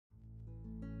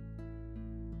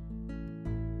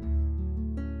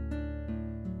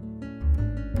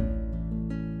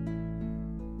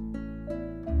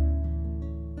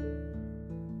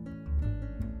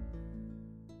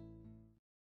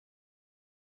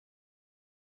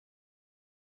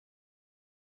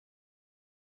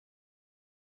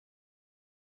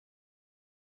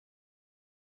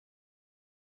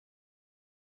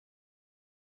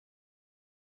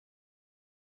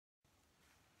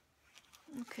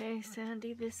Okay,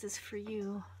 Sandy, this is for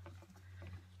you.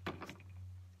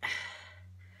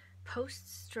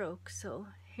 Post-stroke, so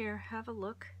here, have a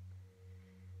look.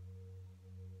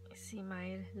 You see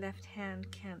my left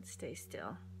hand can't stay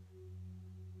still.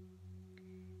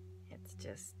 It's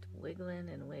just wiggling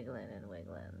and wiggling and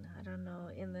wiggling. I don't know,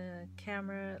 in the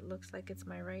camera it looks like it's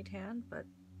my right hand, but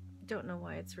don't know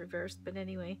why it's reversed. But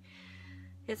anyway,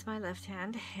 it's my left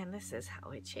hand, and this is how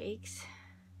it shakes.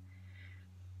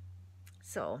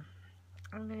 So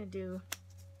I'm gonna do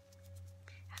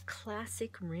a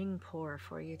classic ring pour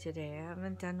for you today. I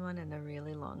haven't done one in a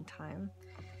really long time,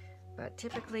 but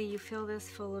typically you fill this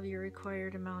full of your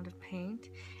required amount of paint,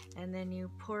 and then you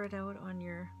pour it out on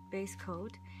your base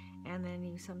coat, and then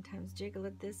you sometimes jiggle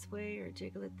it this way or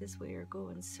jiggle it this way or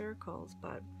go in circles.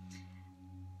 But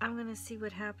I'm gonna see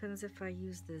what happens if I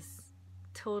use this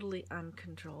totally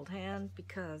uncontrolled hand,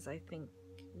 because I think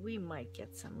we might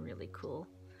get some really cool,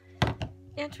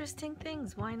 interesting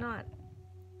things. Why not?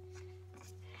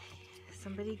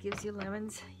 Somebody gives you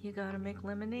lemons, you gotta make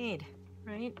lemonade,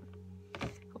 right?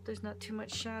 Hope there's not too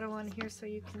much shadow on here so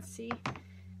you can see.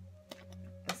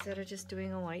 Instead of just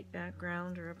doing a white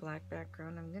background or a black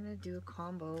background, I'm gonna do a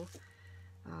combo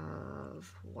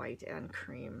of white and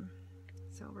cream.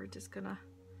 So we're just gonna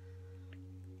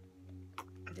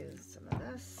do some of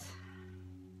this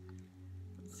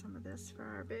and some of this for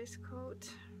our base coat.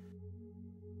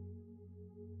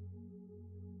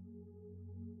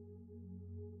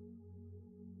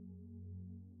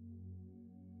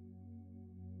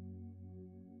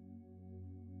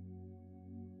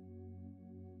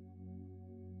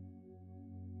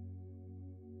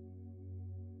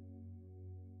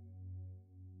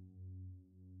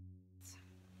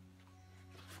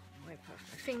 Wipe off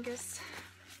my fingers.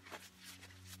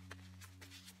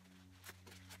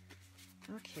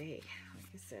 Okay, like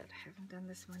I said, I haven't done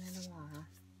this one in a while.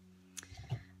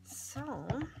 So,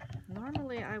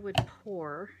 normally I would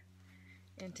pour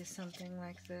into something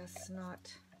like this,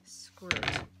 not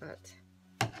squirt, but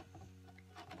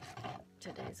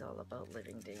today's all about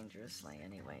living dangerously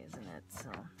anyway, isn't it? So,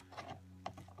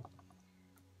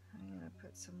 I'm going to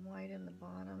put some white in the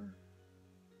bottom.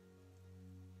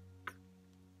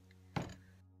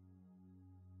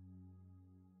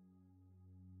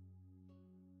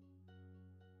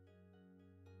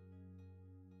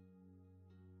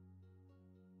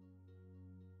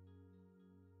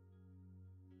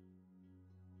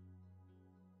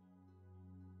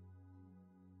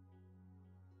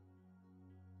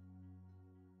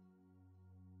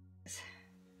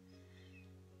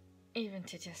 Even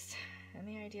to just, and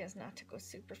the idea is not to go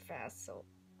super fast, so,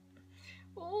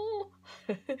 oh,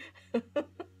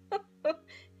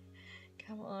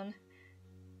 come on,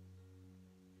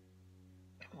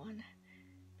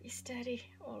 be steady.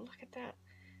 Oh, look at that,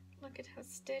 look at how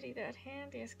steady that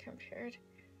hand is compared.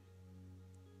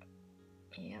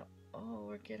 Yep. Oh,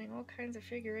 we're getting all kinds of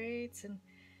figure eights, and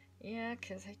yeah,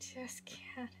 because I just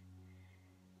can't,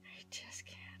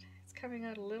 it's coming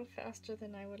out a little faster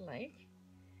than I would like.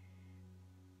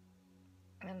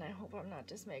 And I hope I'm not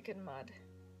just making mud.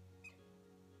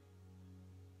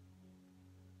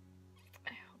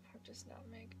 I hope I'm just not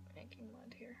making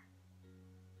mud here.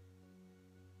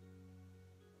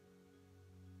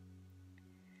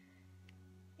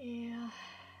 Yeah.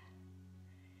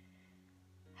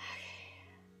 Okay.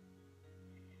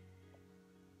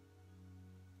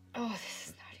 Oh, this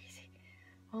is not easy.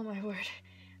 Oh my word.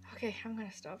 Okay, I'm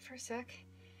gonna stop for a sec,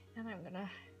 and I'm gonna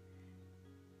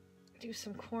do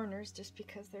some corners just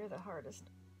because they're the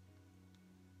hardest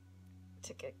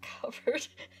to get covered.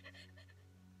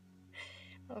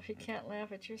 Well, if you can't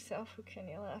laugh at yourself, who can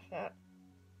you laugh at?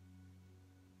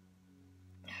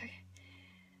 Okay.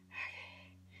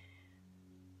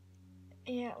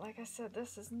 Yeah, like I said,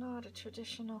 this is not a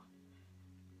traditional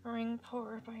ring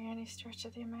pour by any stretch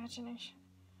of the imagination.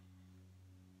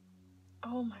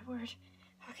 Oh my word.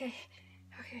 Okay.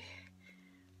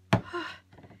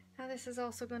 Now this is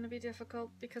also going to be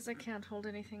difficult because I can't hold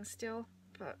anything still,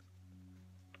 but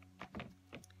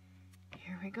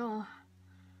here we go.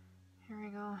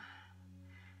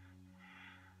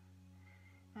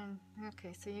 And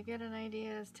okay, so you get an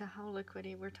idea as to how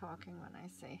liquidy we're talking when I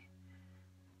say.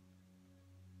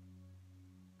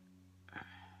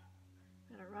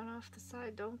 Gonna run off the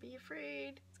side, don't be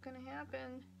afraid, it's gonna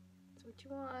happen. It's what you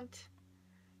want.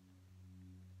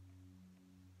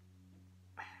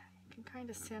 You can kind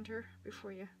of center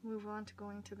before you move on to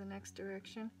going to the next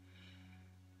direction.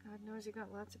 God knows you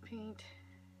got lots of paint.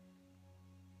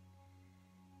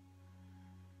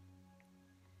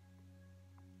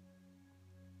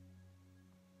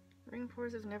 Ring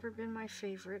pours have never been my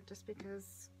favorite just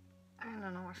because, I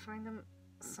don't know, I find them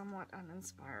somewhat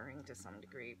uninspiring to some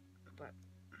degree, but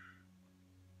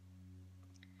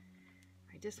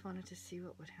I just wanted to see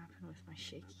what would happen with my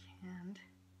shaky hand.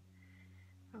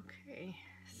 Okay,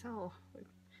 so we've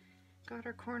got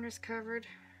our corners covered.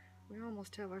 We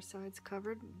almost have our sides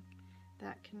covered.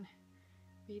 That can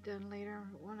be done later.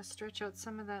 We want to stretch out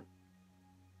some of that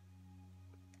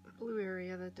blue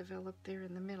area that developed there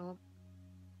in the middle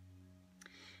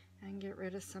and get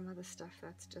rid of some of the stuff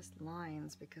that's just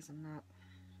lines, because I'm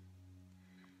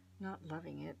not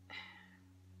loving it.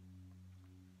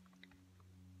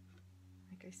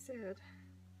 Like I said,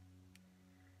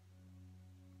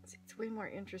 it's way more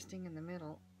interesting in the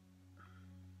middle.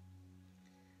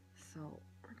 So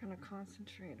we're going to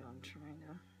concentrate on trying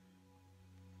to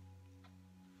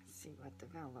see what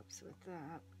develops with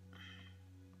that.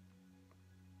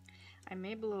 I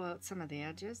may blow out some of the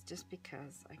edges just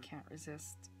because I can't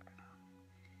resist.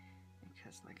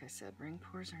 Because, like I said, ring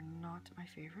pours are not my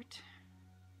favorite.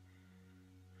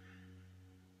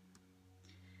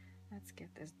 Let's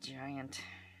get this giant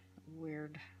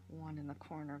weird one in the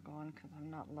corner going, because I'm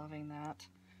not loving that.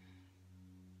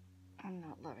 I'm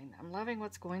not loving that. I'm loving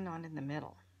what's going on in the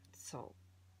middle, so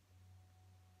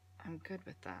I'm good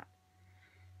with that.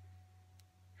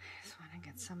 I just want to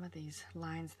get some of these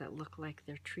lines that look like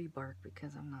they're tree bark,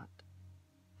 because I'm not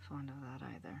fond of that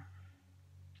either.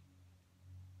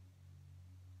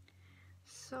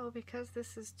 So because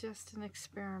this is just an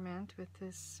experiment with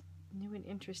this new and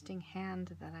interesting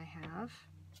hand that I have.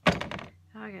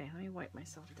 Okay, let me wipe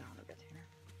myself down a bit here.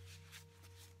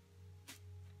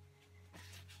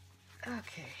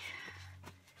 Okay,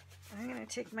 I'm going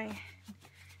to take my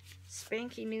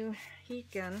spanky new heat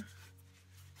gun,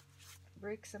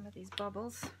 break some of these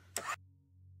bubbles.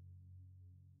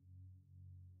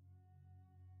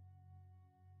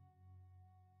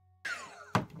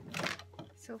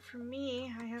 So for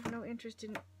me, I have no interest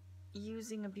in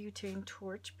using a butane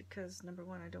torch because, number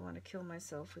one, I don't want to kill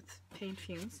myself with paint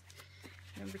fumes.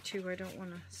 Number two, I don't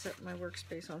want to set my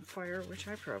workspace on fire, which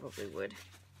I probably would.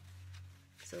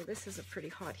 So this is a pretty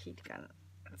hot heat gun.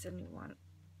 It's a new one.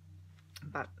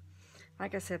 But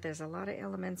like I said, there's a lot of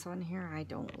elements on here I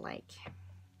don't like.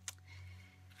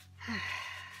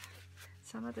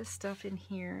 Some of this stuff in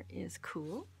here is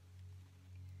cool,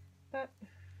 but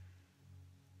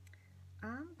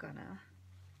I'm gonna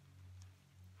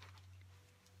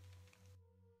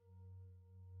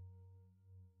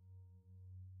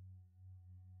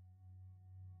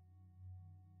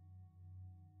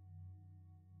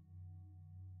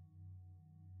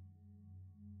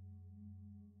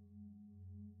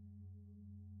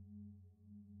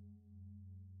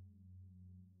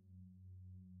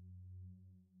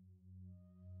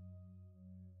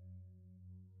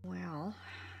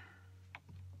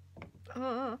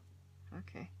oh,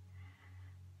 okay.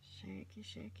 Shaky,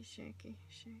 shaky, shaky,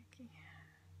 shaky.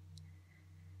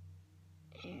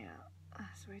 Yeah,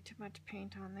 that's way too much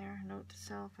paint on there. Note to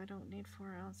self, I don't need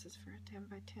 4 ounces for a 10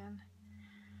 by 10.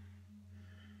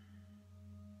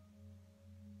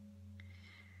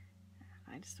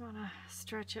 I just want to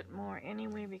stretch it more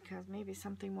anyway, because maybe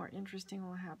something more interesting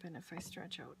will happen if I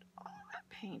stretch out all that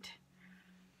paint.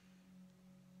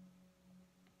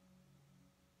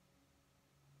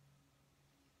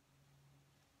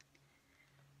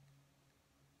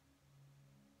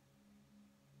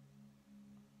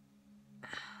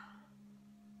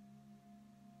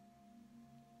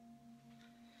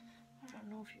 I don't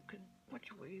know if you can,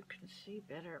 which way you can see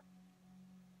better.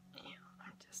 Yeah,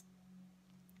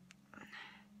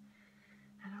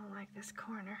 I don't like this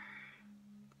corner.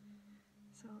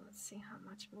 So let's see how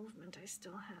much movement I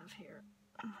still have here.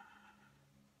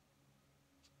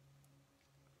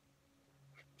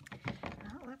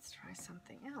 Well, let's try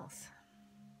something else.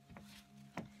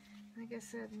 Like I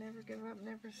said, never give up,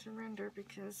 never surrender,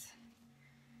 because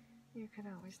you can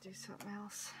always do something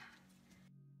else.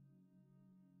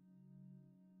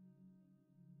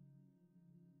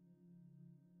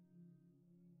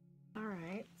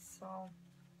 Alright, so,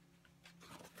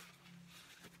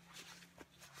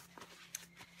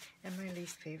 and my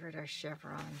least favorite are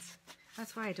chevrons.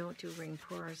 That's why I don't do ring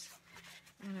pours,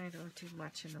 and I don't do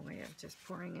much in the way of just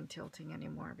pouring and tilting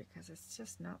anymore, because it's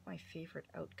just not my favorite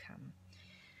outcome.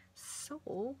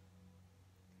 So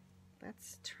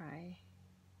let's try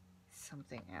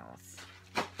something else.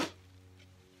 So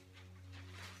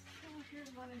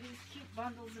here's one of these cute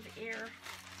bundles of air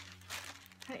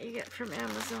that you get from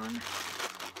Amazon.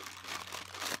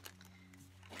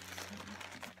 So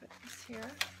put this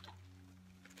here.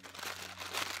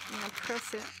 I'm going to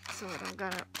press it so that I've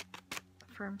got a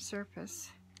firm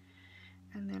surface.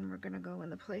 And then we're going to go in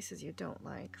the places you don't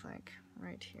like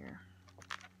right here.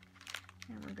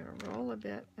 And we're going to roll a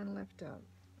bit and lift up.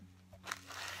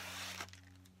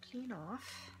 Clean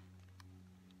off.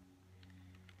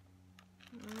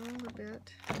 Roll a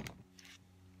bit.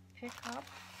 Pick up.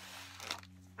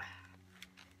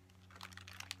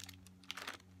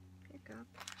 Pick up.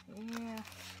 Yeah.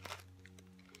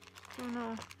 Don't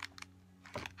know.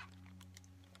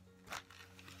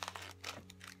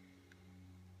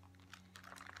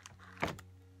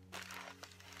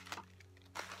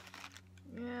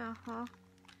 Yeah, huh?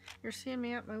 You're seeing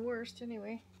me at my worst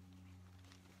anyway.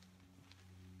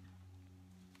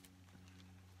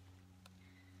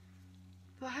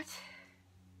 But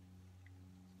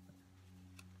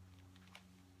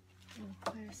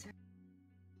oh, wait a sec.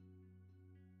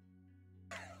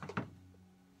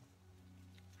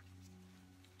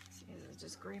 See, there's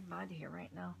just gray mud here right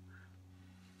now.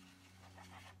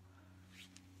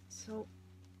 So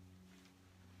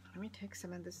let me take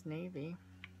some of this navy.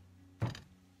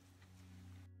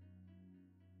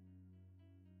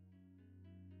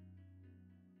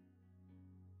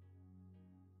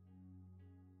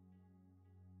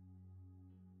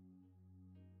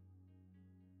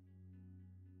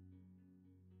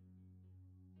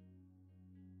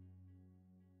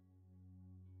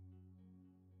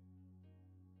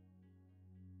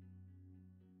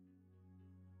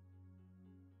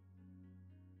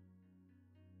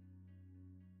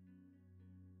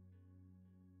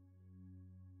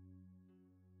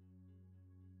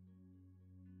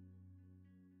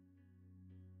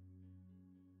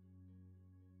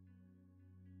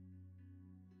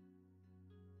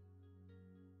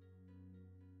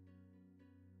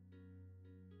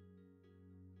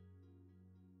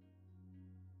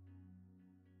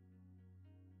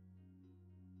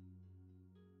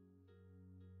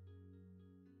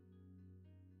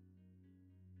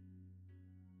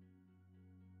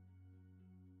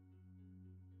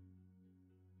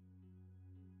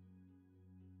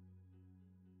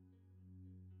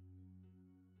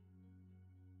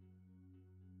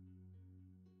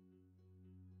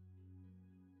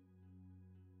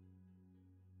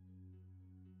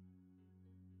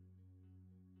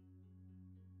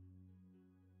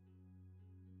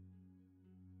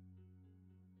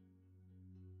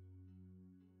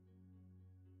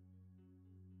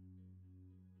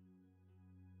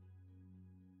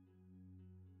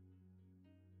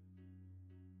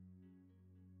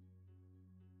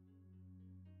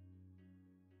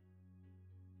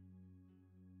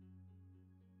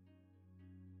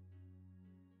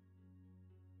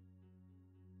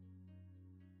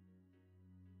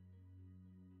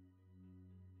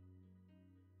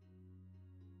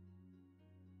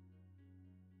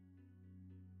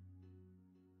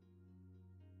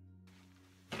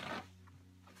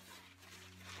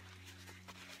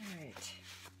 Alright.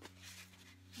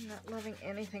 I'm not loving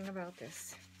anything about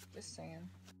this. Just saying.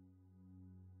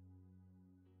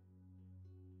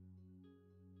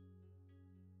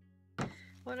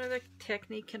 What other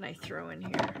technique can I throw in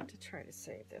here to try to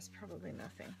save this? Probably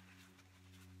nothing.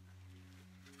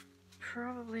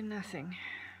 Probably nothing.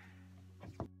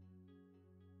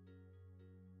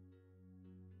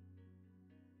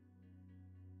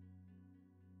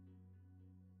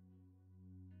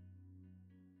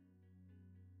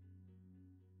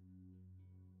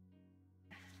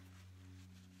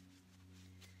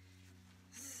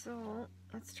 So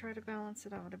let's try to balance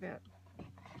it out a bit.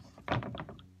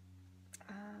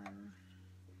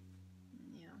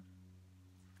 Yeah.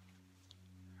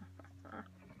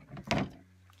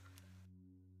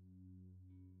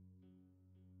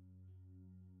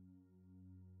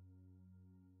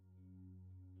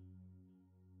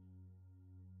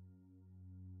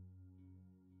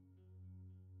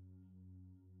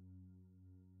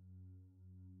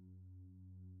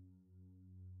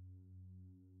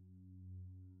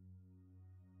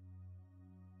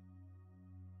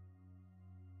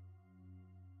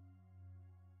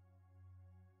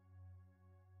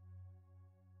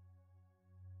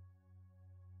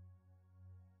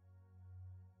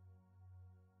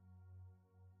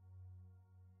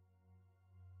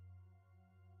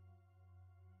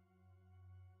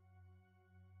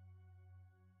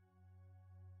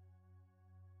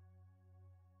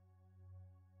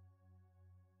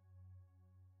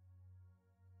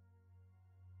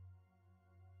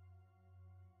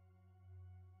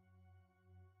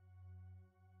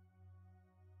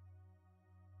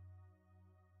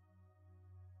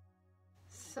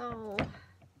 So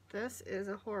this is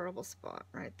a horrible spot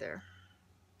right there.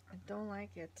 I don't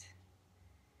like it.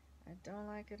 I don't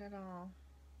like it at all.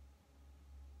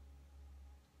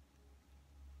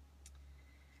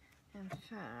 In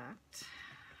fact,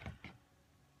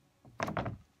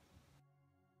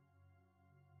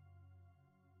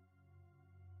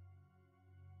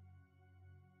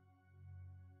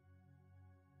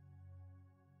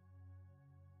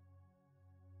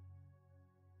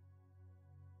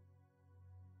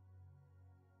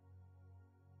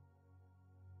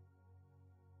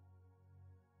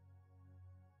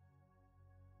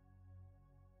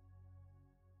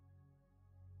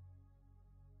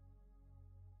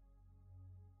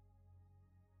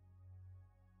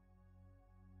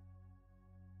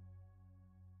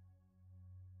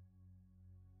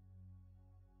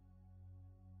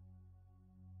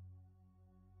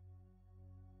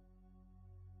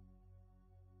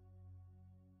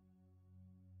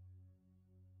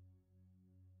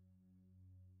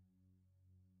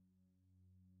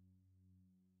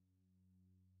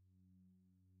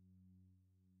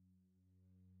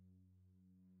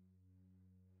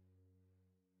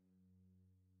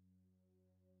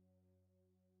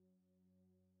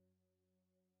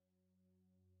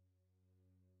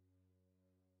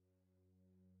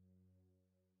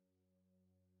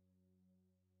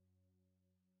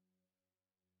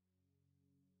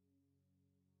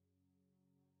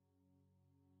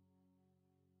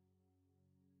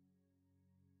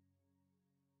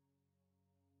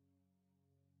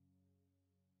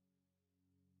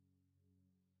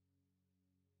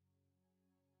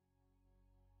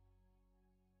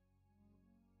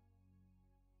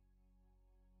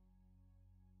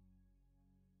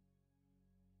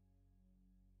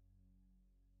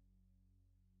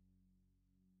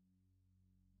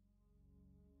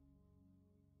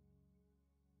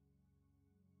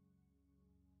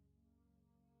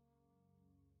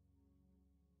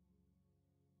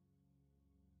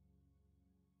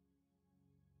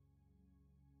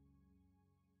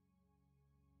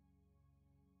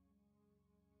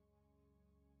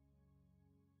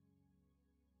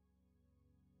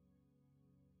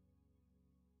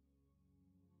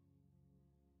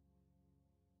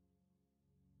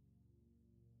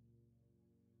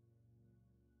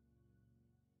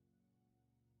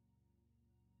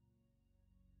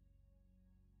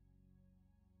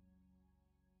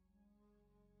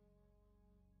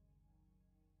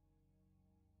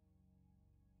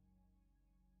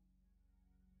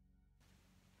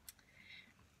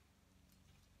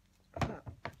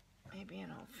 maybe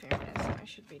in all fairness, I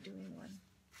should be doing one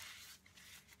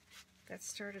that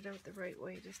started out the right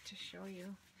way just to show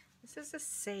you. This is a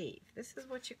save. This is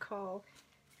what you call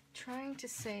trying to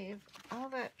save all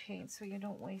that paint so you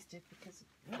don't waste it, because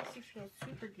it makes you feel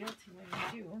super guilty when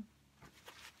you do.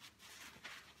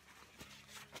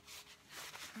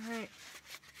 Alright.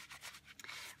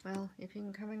 Well, if you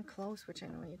can come in close, which I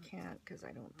know you can't because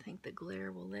I don't think the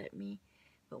glare will let me,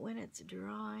 but when it's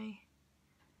dry,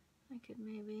 I could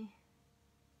maybe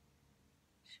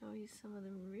show you some of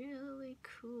the really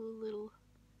cool little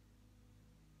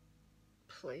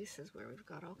places where we've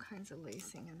got all kinds of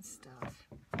lacing and stuff.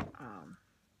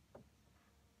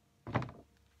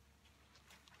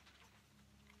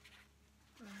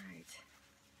 Alright,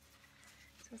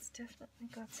 so it's definitely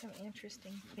got some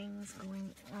interesting things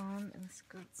going on, and it's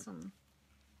got some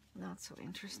not so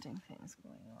interesting things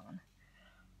going on.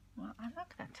 Well, I'm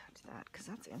not going to touch that because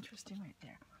that's interesting right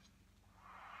there.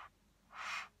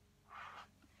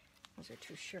 Those are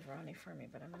too chevrony for me,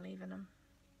 but I'm leaving them.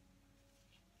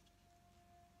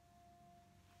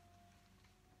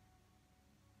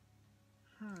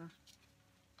 Yeah,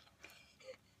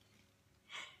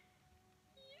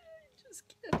 I just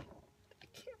can't. I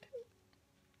can't help it.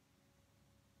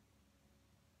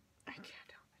 I can't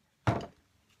help it.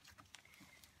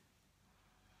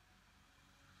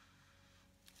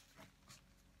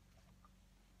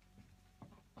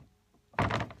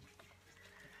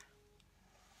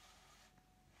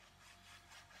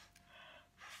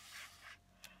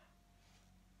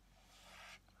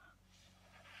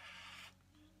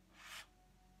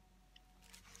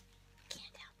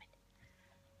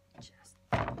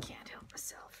 Can't help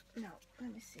myself. No,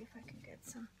 let me see if I can get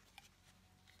some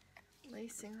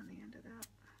lacing on the end of that.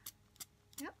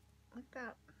 Yep, like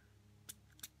that.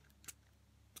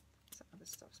 Some of the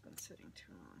stuff's been sitting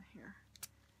too long here.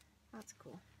 That's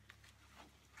cool.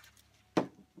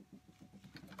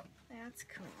 That's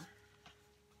cool.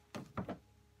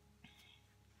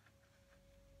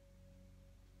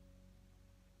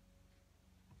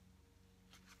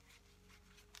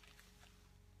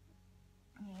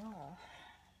 Yeah.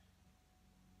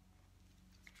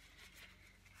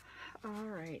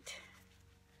 Alright.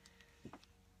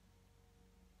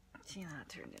 See, that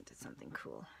turned into something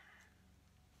cool.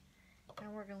 Now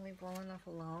we're going to leave well enough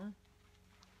alone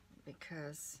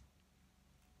because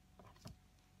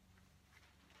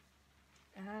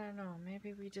I don't know,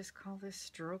 maybe we just call this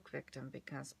stroke victim,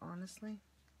 because honestly,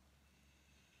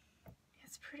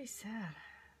 it's pretty sad.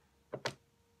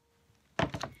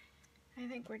 I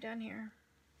think we're done here.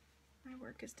 My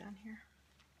work is done here.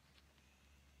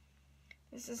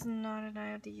 This is not an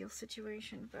ideal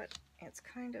situation, but it's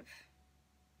kind of,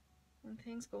 when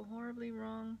things go horribly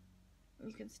wrong,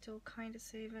 you can still kind of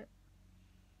save it.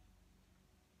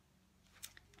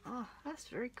 Oh, that's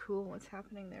very cool what's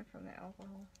happening there from the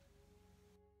alcohol.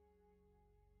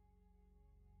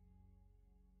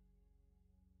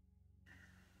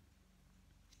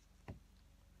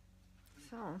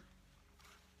 So,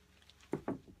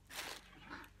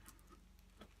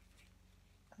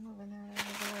 moving that out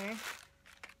of the way.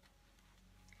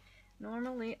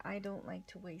 Normally, I don't like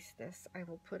to waste this. I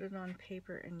will put it on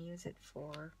paper and use it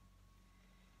for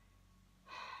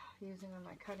using on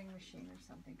my cutting machine or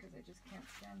something, because I just can't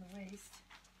stand the waste.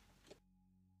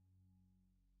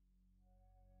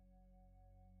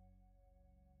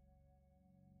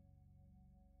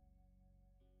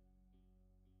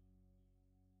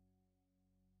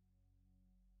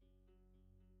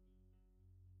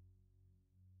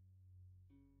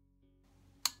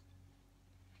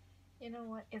 You know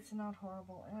what? It's not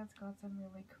horrible, and it's got some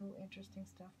really cool, interesting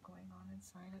stuff going on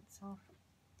inside it, so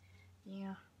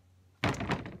yeah.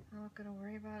 I'm not gonna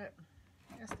worry about it.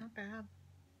 It's not bad.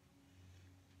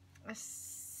 There's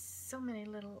so many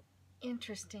little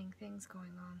interesting things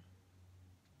going on.